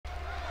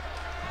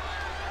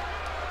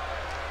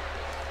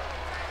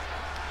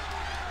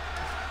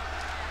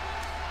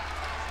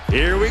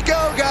Here we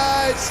go,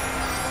 guys.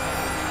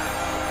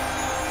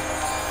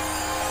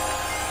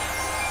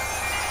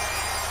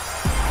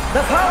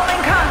 The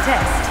following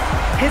contest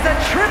is a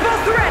triple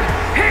threat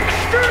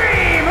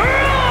Extreme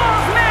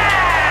Rules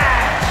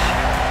match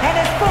and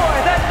is for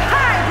the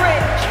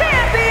Hybrid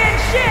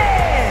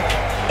Championship.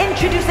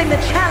 Introducing the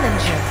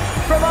challenger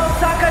from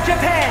Osaka,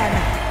 Japan,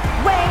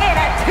 weighing in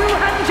at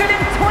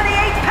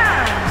 228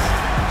 pounds,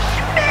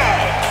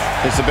 Schmidt.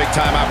 This is a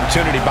big-time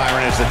opportunity,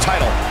 Byron, as the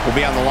title will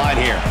be on the line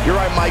here. You're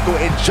right, Michael,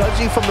 and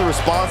judging from the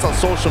response on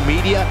social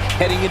media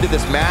heading into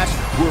this match,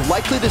 we're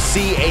likely to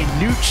see a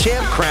new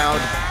champ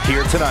crowned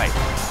here tonight.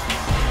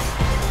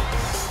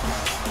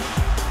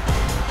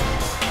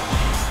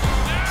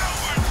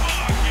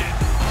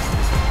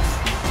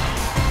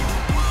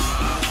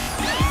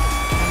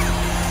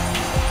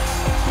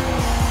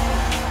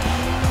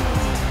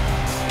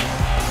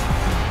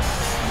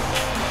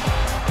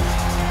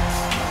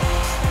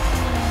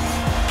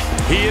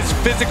 He is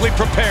physically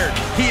prepared.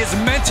 He is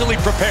mentally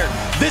prepared.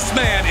 This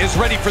man is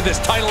ready for this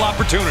title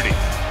opportunity.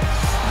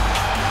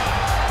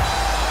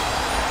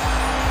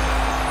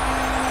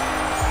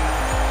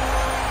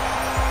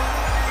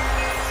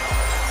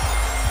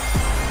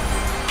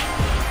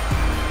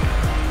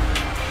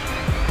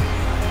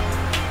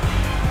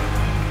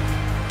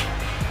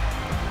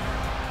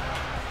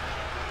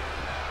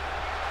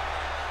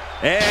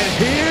 And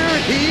here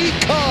he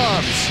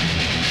comes.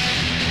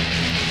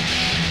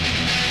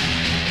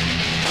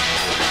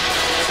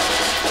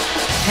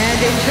 And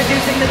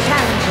introducing the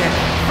challenger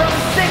from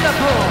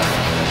Singapore,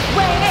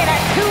 weighing in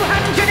at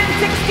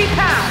 260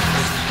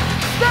 pounds,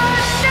 the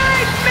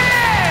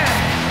Nightmare!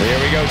 Here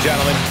we go,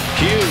 gentlemen.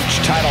 Huge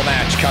title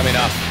match coming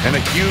up. And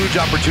a huge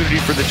opportunity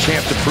for the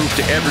champ to prove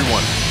to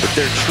everyone that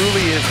there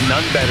truly is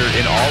none better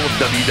in all of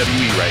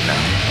WWE right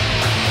now.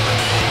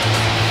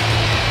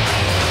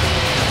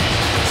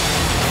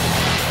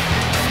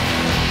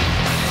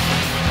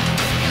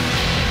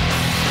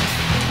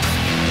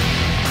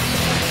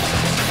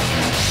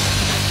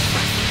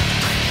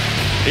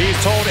 He's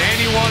told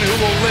anyone who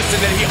will listen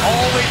that he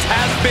always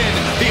has been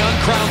the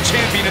uncrowned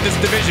champion of this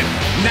division.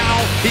 Now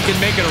he can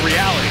make it a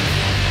reality.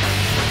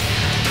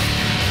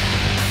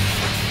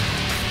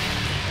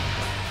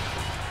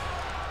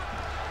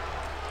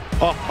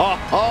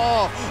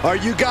 Are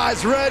you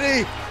guys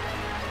ready?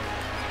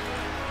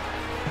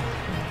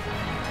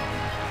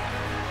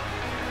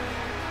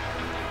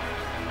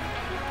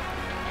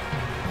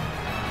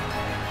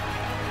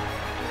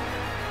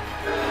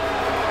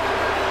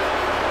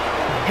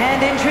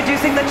 And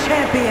introducing the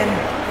champion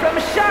from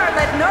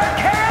Charlotte, North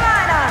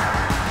Carolina,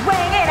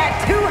 weighing in at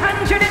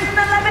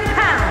 211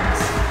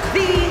 pounds,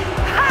 the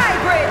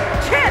Hybrid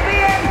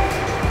Champion,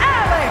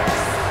 Alex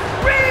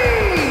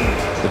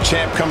Reed! The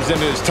champ comes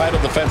into his title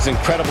defense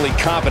incredibly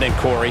confident,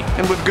 Corey.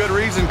 And with good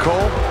reason,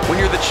 Cole. When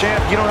you're the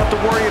champ, you don't have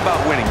to worry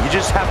about winning. You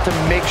just have to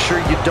make sure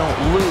you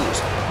don't lose.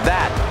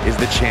 That is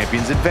the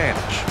champion's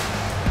advantage.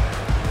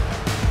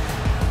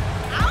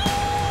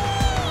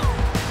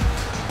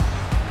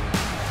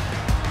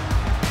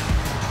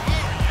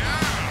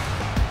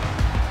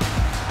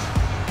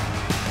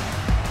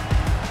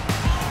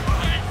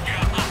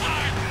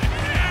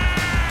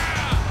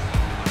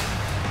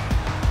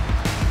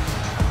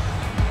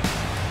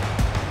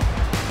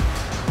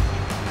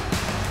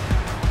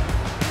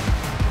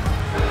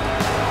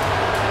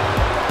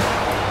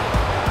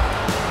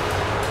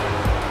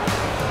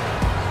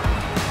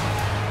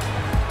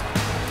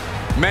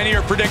 Many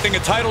are predicting a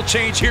title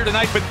change here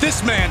tonight, but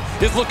this man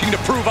is looking to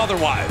prove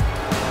otherwise.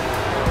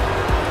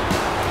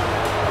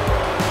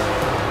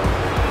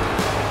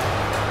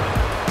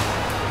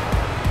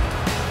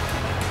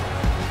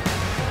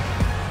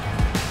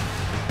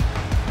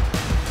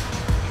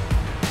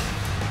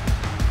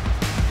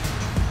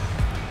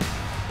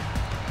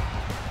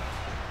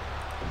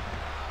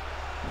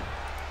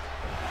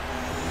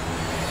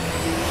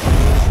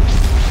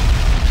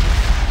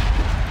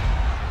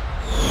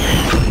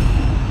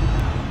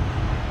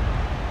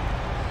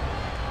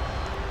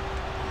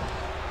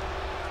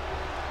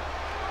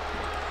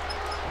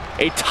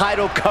 A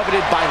title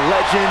coveted by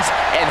legends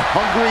and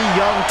hungry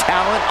young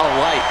talent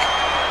alike.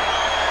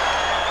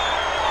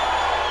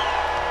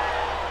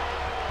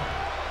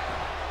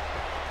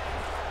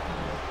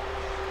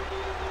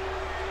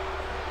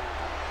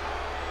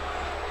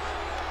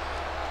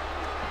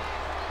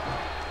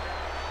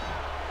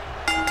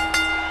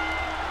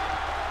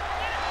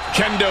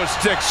 Kendo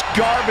sticks,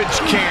 garbage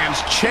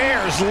cans,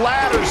 chairs,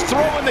 ladders,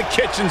 throw in the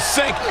kitchen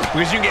sink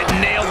because you can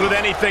get nailed with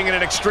anything in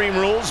an Extreme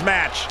Rules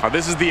match.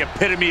 This is the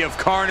epitome of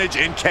carnage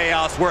and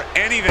chaos where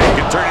anything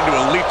can turn into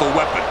a lethal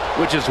weapon.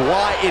 Which is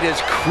why it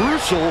is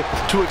crucial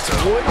to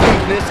exploit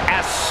weakness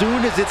as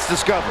soon as it's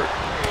discovered.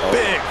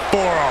 Big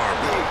forearm.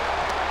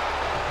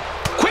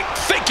 Quick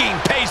thinking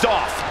pays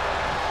off.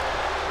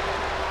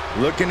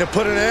 Looking to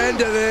put an end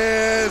to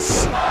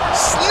this.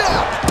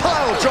 Snap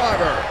pile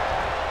driver.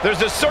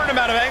 There's a certain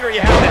amount of anger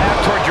you have to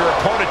have towards your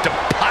opponent to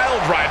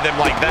pile drive them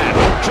like that.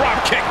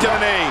 Drop kick to the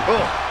knee.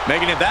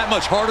 Making it that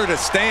much harder to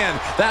stand,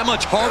 that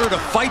much harder to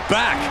fight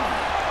back.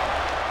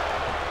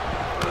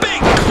 Big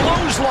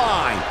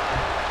clothesline.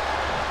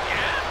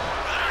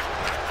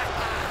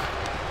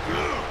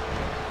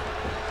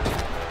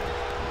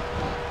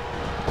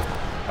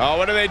 Oh,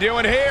 what are they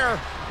doing here?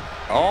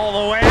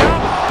 All the way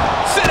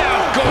out. Sit down,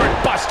 gourd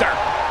buster.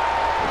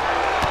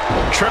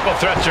 Triple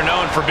threats are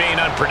known for being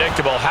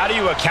unpredictable. How do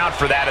you account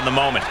for that in the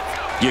moment?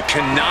 You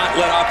cannot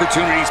let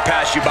opportunities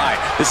pass you by.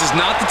 This is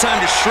not the time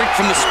to shrink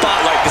from the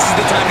spotlight. This is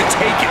the time to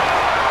take it.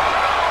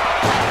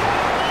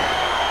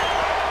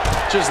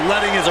 Just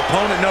letting his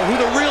opponent know who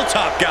the real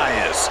top guy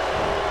is.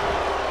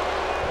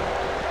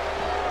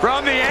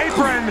 From the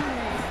apron.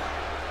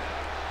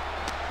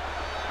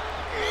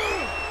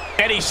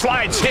 And he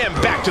slides him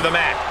back to the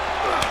mat.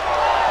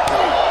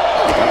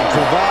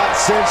 Cravat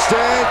cinched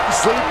in,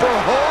 sleeper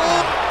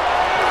hold.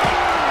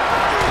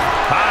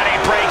 Body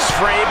breaks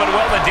free, but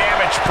will the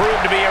damage prove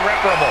to be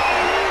irreparable?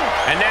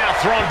 And now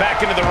thrown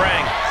back into the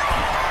ring.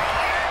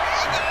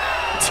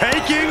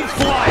 Taking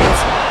flight.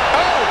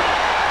 Oh!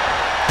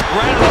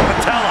 Right on the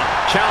patella.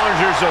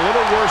 Challenger's a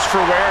little worse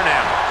for wear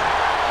now.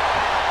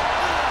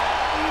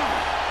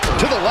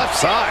 To the left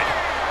side.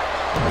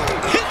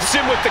 Hits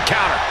him with the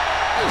counter.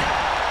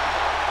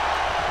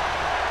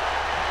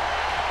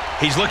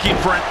 He's looking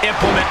for an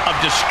implement of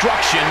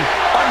destruction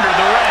under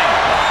the ring.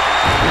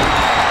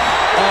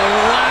 A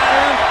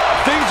ladder.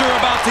 Things are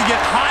about to get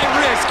high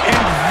risk and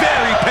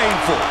very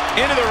painful.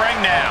 Into the ring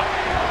now.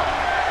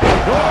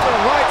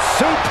 Northern Light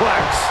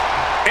suplex.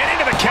 And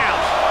into the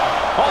count.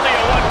 Only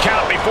a 1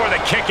 count before the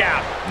kick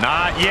out.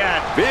 Not yet.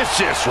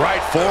 Vicious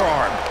right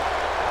forearm.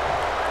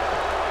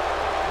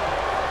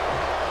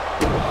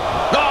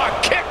 Oh,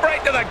 kick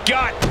right to the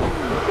gut.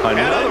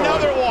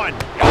 Another one.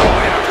 Oh,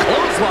 and a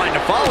clothesline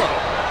to follow.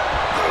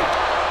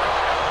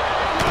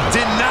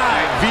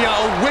 Denied via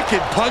a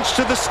wicked punch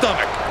to the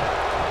stomach.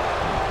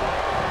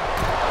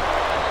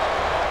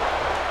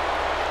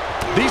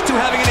 These two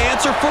having an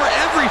answer for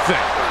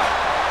everything.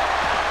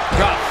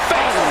 Got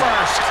face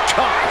first.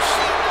 Toss.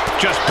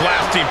 Just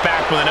blasting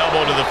back with an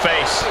elbow to the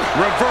face.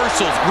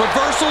 Reversals,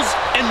 reversals,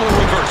 and more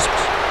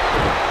reversals.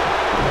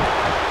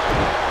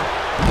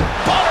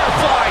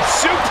 Butterfly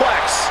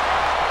suplex.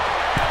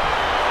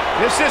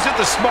 This isn't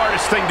the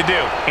smartest thing to do.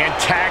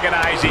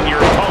 Antagonizing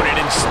your opponent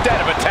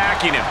instead of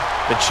attacking him.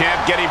 The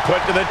champ getting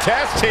put to the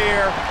test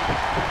here.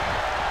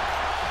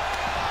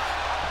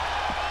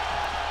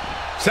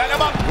 Set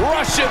him up.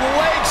 Russian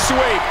leg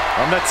sweep.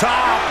 On the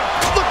top.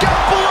 Look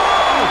out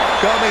below.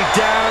 Coming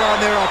down on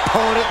their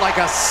opponent like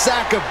a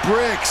sack of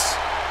bricks.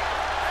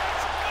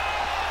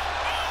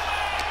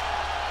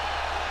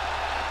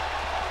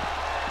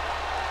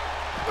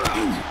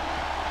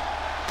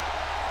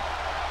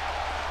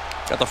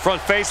 Got the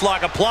front face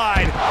lock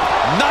applied.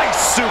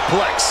 Nice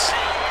suplex.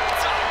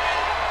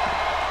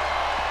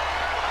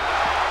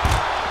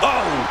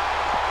 Oh!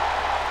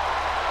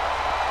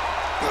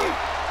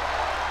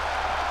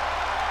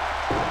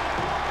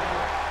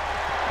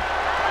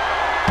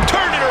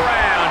 Turn it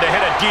around to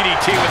hit a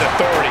DDT with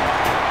authority.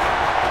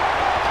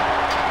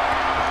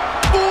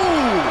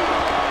 Ooh!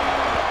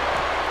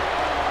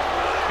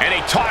 And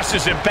he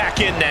tosses him back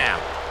in now.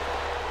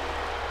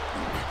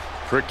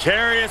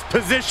 Precarious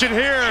position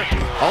here.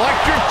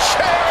 Electric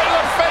chair and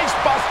a face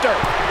buster.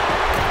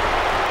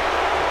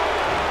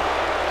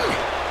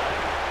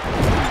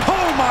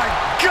 Oh my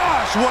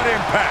gosh, what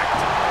impact!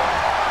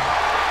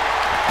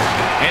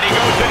 And he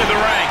goes into the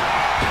ring.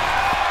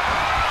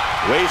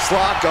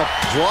 Waistlock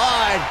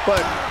applied,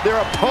 but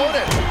their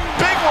opponent.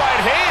 Big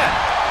right hand.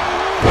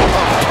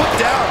 Put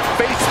down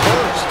face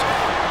first.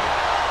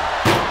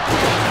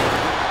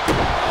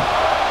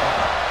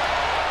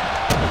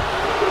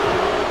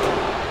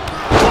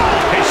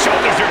 His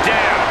shoulders are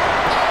down.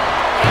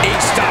 He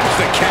stops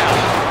the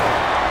count.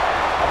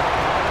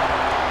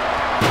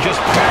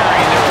 Just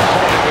burying their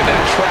opponent with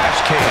that trash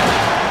can.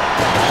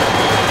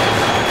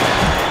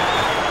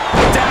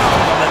 Down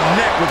on the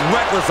neck with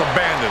reckless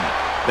abandon.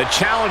 The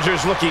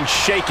challenger's looking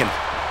shaken.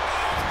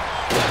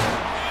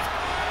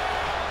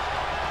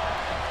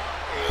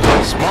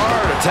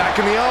 Smart,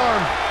 attacking the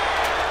arm.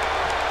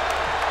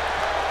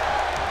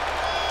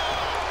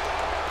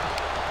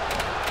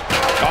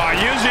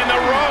 Using the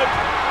rope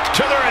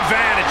to their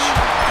advantage.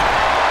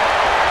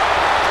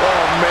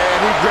 Oh man,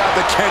 he grabbed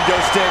the kendo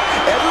stick.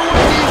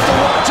 Everyone needs to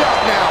watch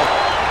out now.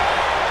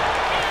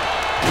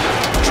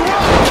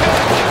 Drop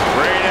kick.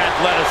 Great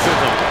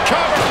athleticism.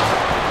 Cover.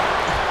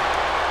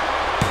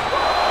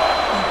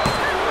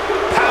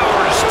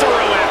 Powers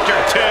through after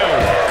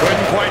 2.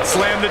 Couldn't quite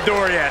slam the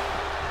door yet.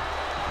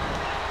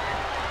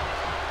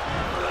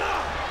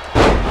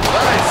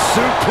 Nice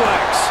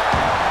suplex.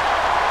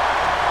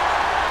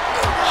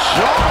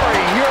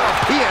 Jarring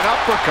European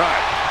uppercut.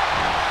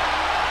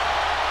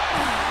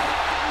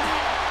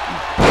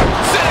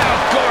 Sit down,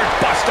 gourd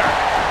buster.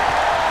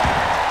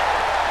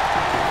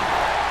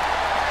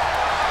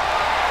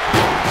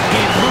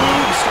 He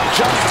moves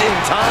just in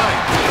time.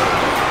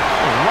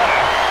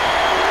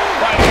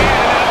 Right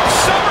hand and a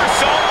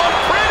somersault on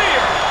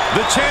prettier.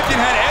 The champion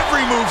had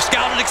every move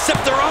scouted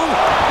except their own.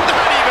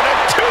 Not even a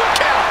 2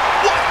 count.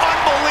 What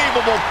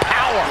unbelievable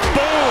power.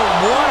 Boom,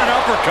 what an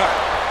uppercut.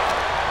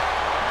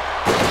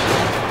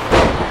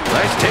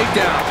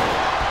 takedown.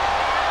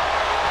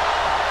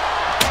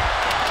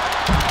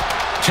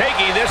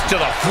 Taking this to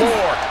the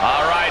floor.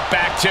 All right,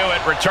 back to it,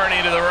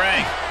 returning to the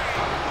ring.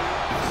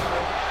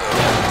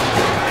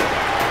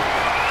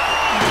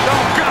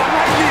 Oh, God,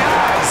 right in the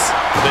eyes.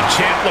 The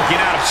champ looking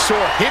out of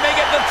sorts. He may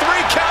get the 3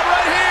 count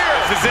right here.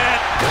 This is it.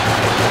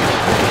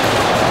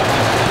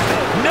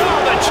 No,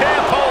 the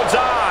champ holds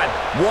on.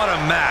 What a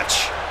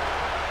match.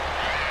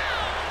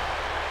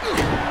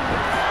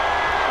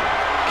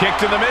 Kick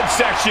to the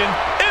midsection.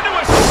 Into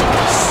a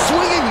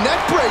Swinging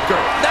neck breaker.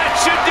 That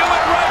should do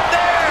it right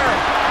there.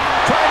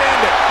 Try to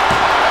end it.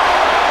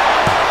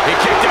 He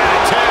kicked out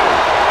at 2.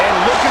 And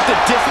look at the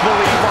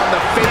disbelief on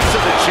the face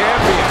of the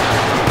champion.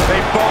 They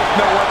both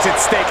know what's at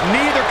stake.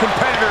 Neither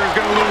competitor is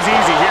going to lose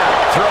easy here.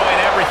 Throwing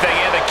everything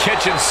in the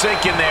kitchen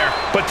sink in there,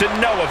 but to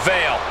no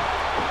avail.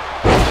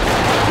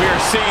 We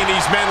are seeing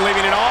these men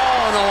leaving it all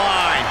on the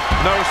line.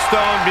 No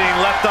stone being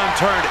left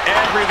unturned.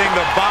 Everything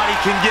the body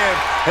can give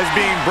is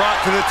being brought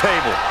to the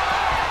table.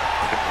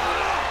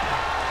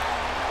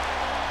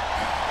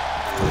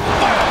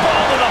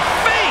 Fireball to the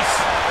face!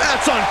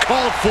 That's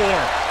uncalled for.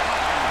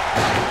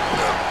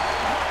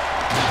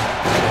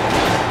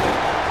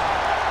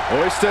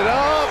 Hoisted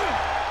up.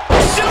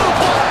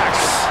 Suplex!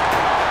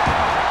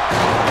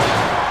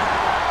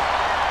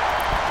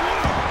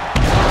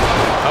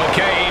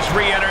 Okay, he's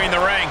re-entering the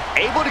ring.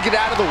 Able to get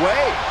out of the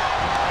way.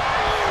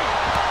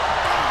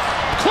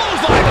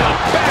 Clothesline to the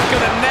back of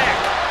the neck.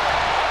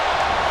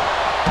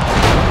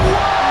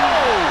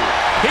 Whoa!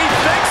 He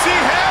thinks he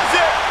has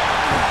it.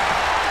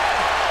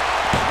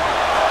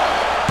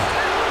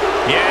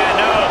 Yeah,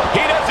 no,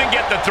 he doesn't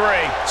get the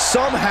 3.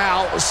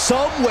 Somehow,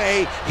 some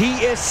way,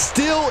 he is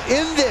still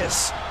in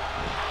this.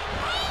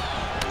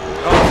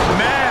 Oh,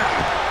 man.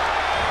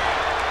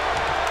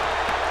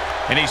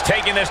 And he's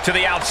taking this to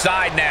the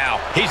outside now.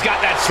 He's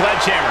got that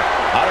sledgehammer.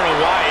 I don't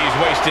know why he's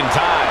wasting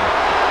time.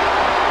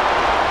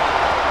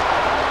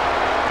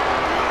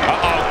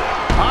 Uh-oh.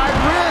 High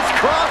risk,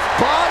 cross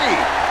body.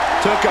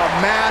 Took a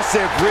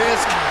massive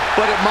risk,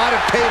 but it might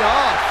have paid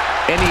off.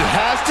 And he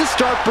has to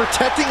start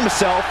protecting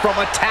himself from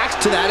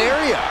attacks to that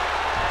area.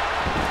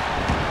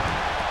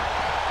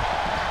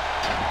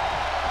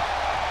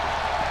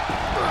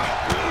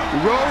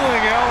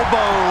 Rolling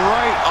elbow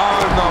right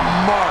on the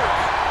mark.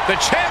 The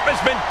champ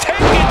has been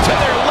taken to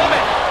their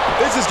limit.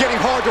 This is getting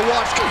hard to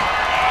watch.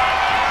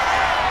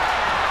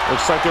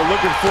 Looks like they're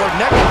looking for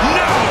neck.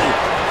 No!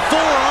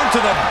 Forearm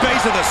to the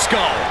base of the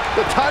skull.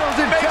 The title's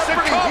in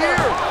jeopardy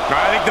here.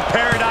 I think the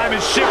paradigm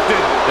has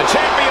shifted. The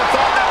champion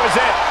thought that was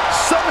it.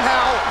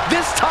 Somehow,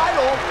 this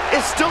title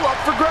is still up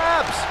for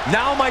grabs.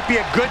 Now might be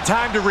a good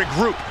time to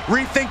regroup.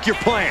 Rethink your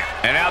plan.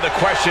 And now the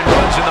question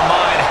runs in the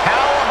mind,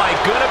 how am I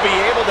going to be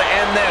able to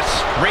end this?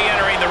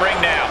 Re-entering the ring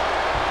now.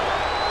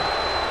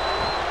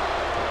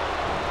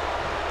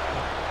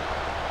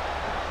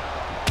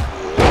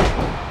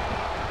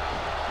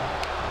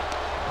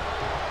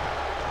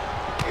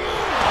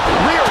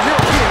 Rear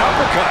European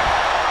uppercut.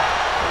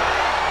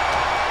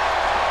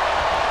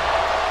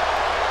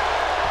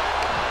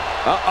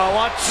 Uh-oh,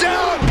 watch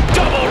out!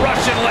 Double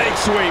Russian leg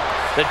sweep.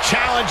 The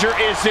challenger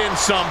is in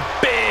some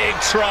big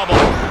trouble.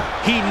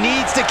 He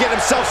needs to get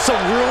himself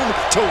some room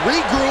to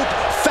regroup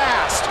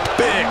fast.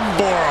 Big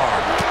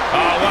forearm.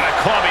 Oh, what a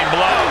clubbing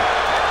blow.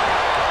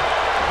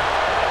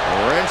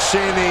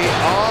 Wrenching the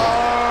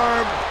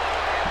arm.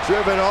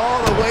 Driven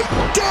all the way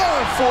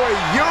down for a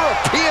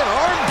European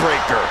arm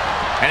breaker.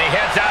 And he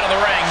heads out of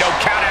the ring. No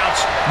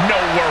countouts, no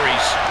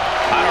worries.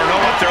 I don't know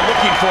what they're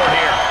looking for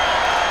here.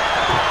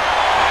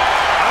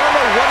 I don't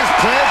know what his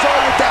plans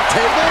are with that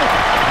table,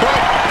 but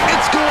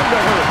it's going to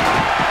hurt.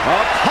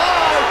 Up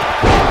high.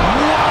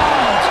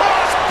 Wow!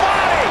 Cross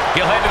body!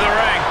 He'll head to the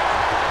ring.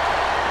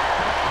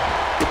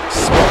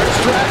 Smart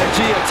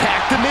strategy.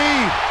 Attack the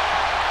knee.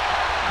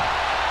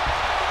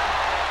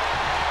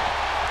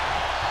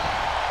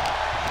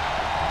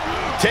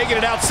 Taking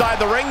it outside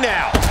the ring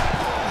now.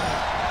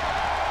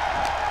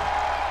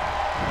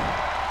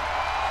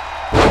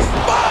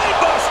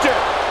 Spinebuster!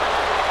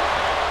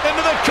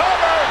 Into the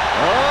cover!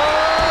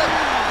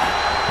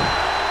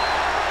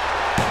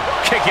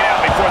 Kick it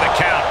out before the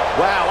count.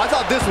 Wow, I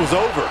thought this was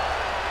over.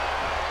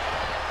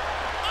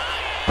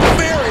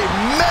 Very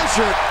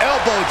measured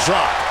elbow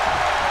drop.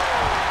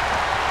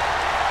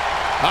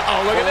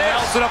 Uh-oh, look at this.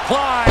 Nelson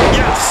apply.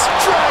 Yes,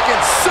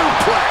 dragon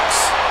suplex.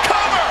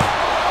 Cover!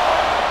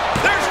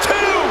 There's 2!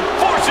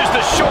 Forces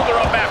the shoulder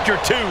up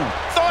after 2.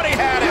 Thought he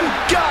had him.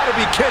 Gotta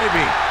be kidding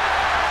me.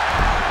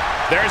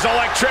 There's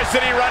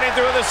electricity running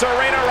through this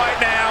arena right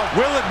now.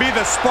 Will it be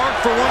the spark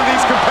for one of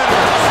these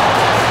competitors?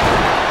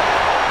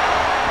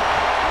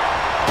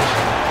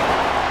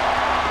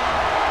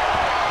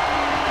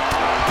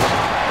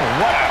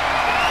 What a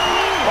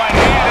right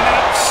hand and then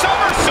a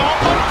somersault,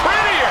 look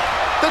prettier.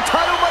 The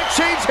title might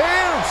change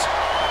hands.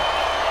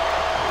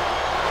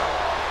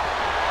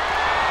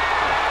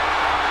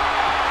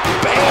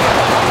 Bam!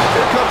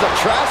 Here comes a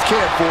trash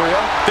can for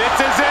you. This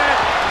is it.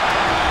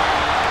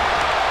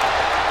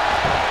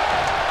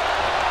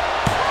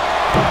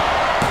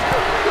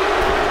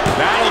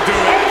 That'll do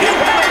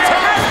it.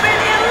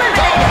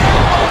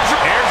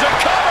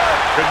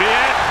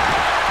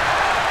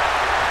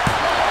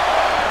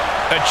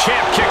 The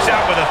champ kicks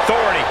out with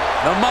authority.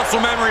 The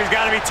muscle memory's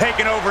got to be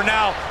taken over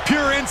now.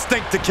 Pure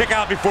instinct to kick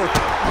out before.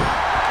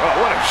 Oh,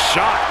 what a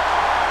shot.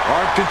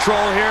 Arm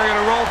control here,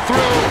 gonna roll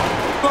through.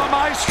 The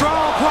maestro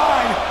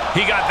applied.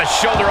 He got the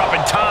shoulder up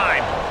in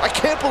time. I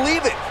can't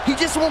believe it. He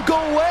just won't go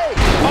away.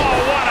 Oh,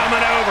 what a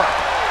maneuver.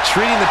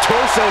 Treating the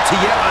torso to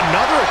yet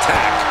another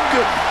attack.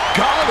 Good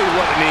golly,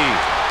 what a knee.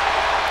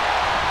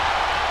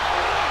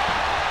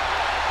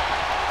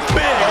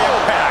 Big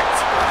impact.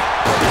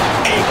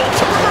 Able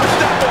to reverse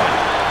that one.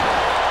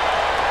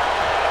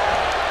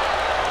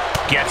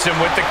 Gets him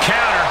with the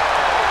counter.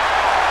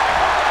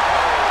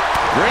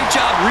 Great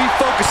job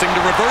refocusing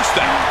to reverse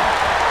that.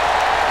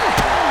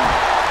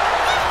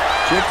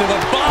 Kick to the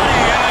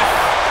body, and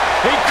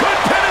He could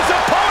pin his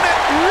opponent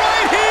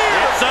right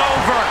here. it's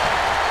over.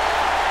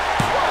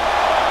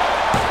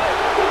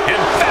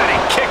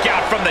 Emphatic kick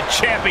out from the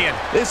champion.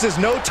 This is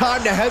no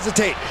time to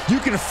hesitate. You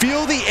can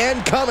feel the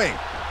end coming.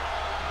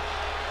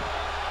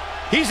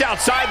 He's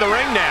outside the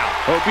ring now.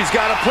 Hope he's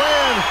got a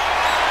plan.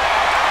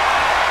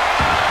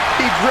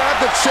 He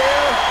grabbed the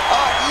chair.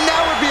 Now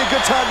would be a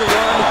good time to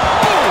run.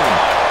 Boom.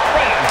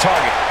 Right on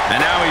target. And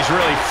now he's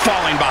really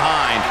falling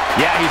behind.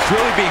 Yeah, he's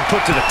really being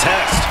put to the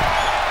test.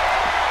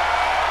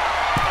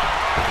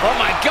 Oh,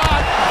 my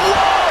God.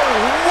 Whoa,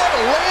 what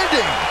a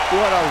landing.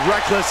 What a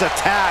reckless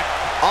attack.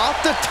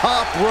 Off the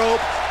top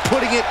rope,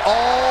 putting it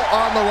all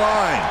on the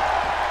line.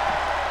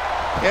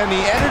 And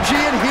the energy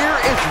in here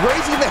is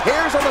raising the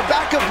hairs on the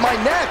back of my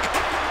neck.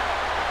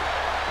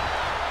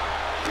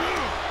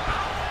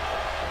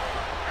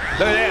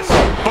 Look at this.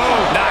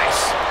 Boom. Nice.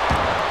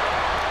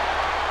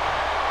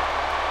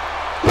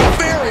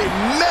 Very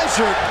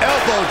measured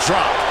elbow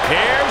drop.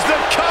 Here's the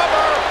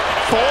cover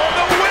for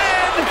the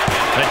win.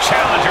 The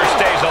challenger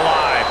stays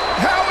alive.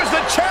 How is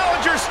the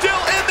challenger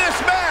still in this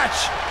match?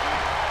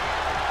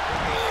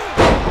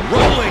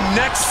 Rolling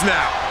neck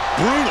snap.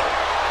 Brutal.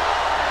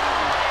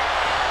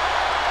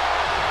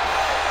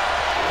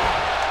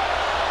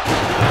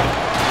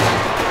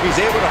 He's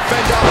able to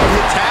fend off the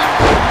attack.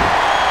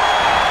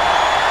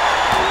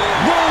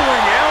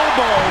 Rolling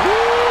elbow.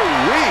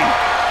 Woo-wee.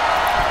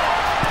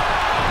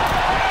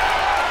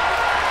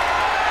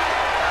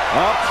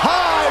 Up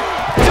high.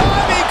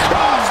 Diving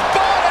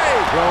crossbody.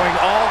 Throwing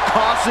all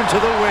caution to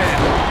the wind.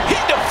 He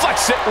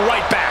deflects it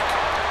right back.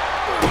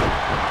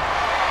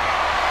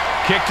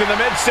 Kick to the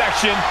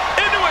midsection.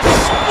 Into a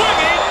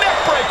swinging neck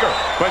breaker.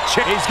 But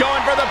he's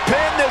going for the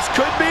pin. This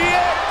could be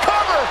it.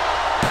 Cover.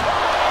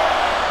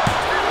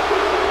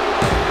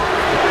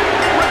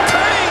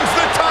 Retains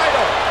the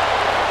title.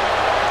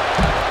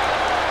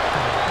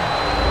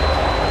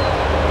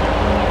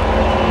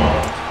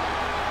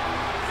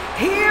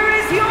 Here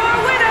is your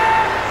winner,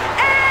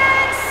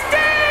 and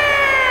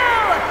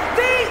still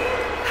the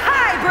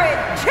hybrid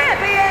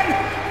champion,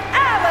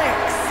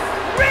 Alex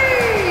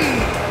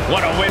Reed.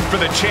 What a win for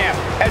the champ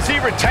as he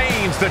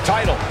retains the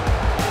title.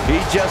 He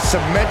just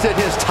cemented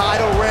his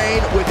title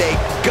reign with a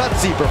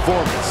gutsy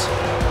performance.